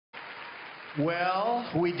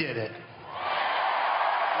Well, we did it.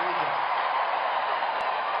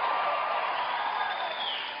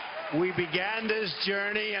 We began this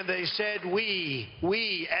journey, and they said we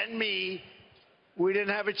and me, we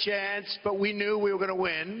didn't have a chance, but we knew we were going to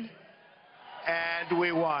win, and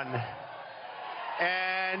we won.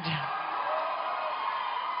 And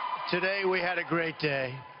today we had a great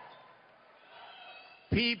day.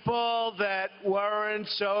 People that weren't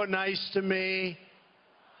so nice to me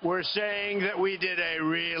were saying that we did a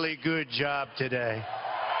really good job today.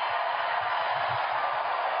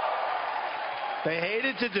 They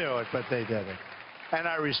hated to do it, but they did it. And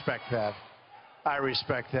I respect that. I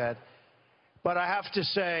respect that. But I have to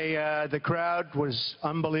say, the crowd was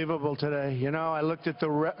unbelievable today. You know, I looked at the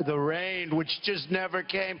rain, which just never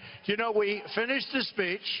came. You know, we finished the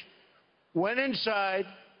speech, went inside,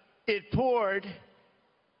 it poured,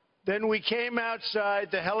 then we came outside.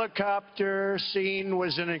 The helicopter scene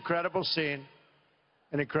was an incredible scene.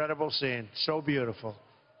 An incredible scene. So beautiful.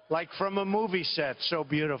 Like from a movie set, so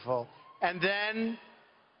beautiful. And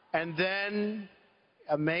then,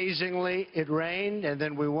 amazingly, it rained, and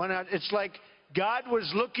then we went out. It's like God was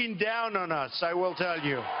looking down on us, I will tell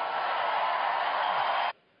you.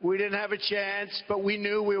 We didn't have a chance, but we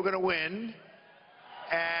knew we were going to win,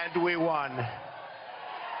 and we won.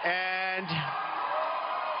 And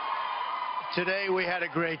today we had a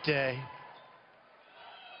great day.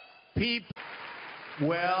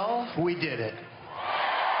 Well, we did it.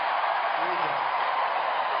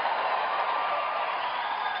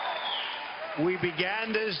 We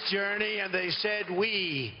began this journey, and they said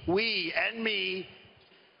we and me,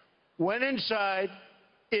 went inside,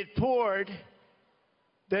 it poured,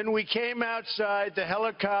 then we came outside. The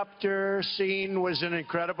helicopter scene was an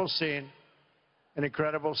incredible scene. An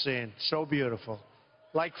incredible scene. So beautiful.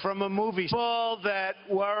 Like from a movie. People that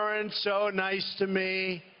weren't so nice to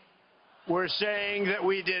me were saying that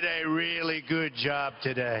we did a really good job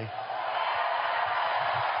today.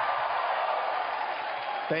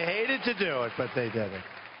 They hated to do it, but they did it.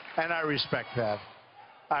 And I respect that.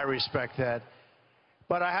 I respect that.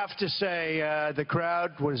 But I have to say, the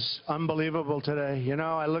crowd was unbelievable today. You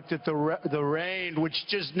know, I looked at the rain, which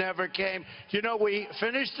just never came. You know, we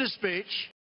finished the speech.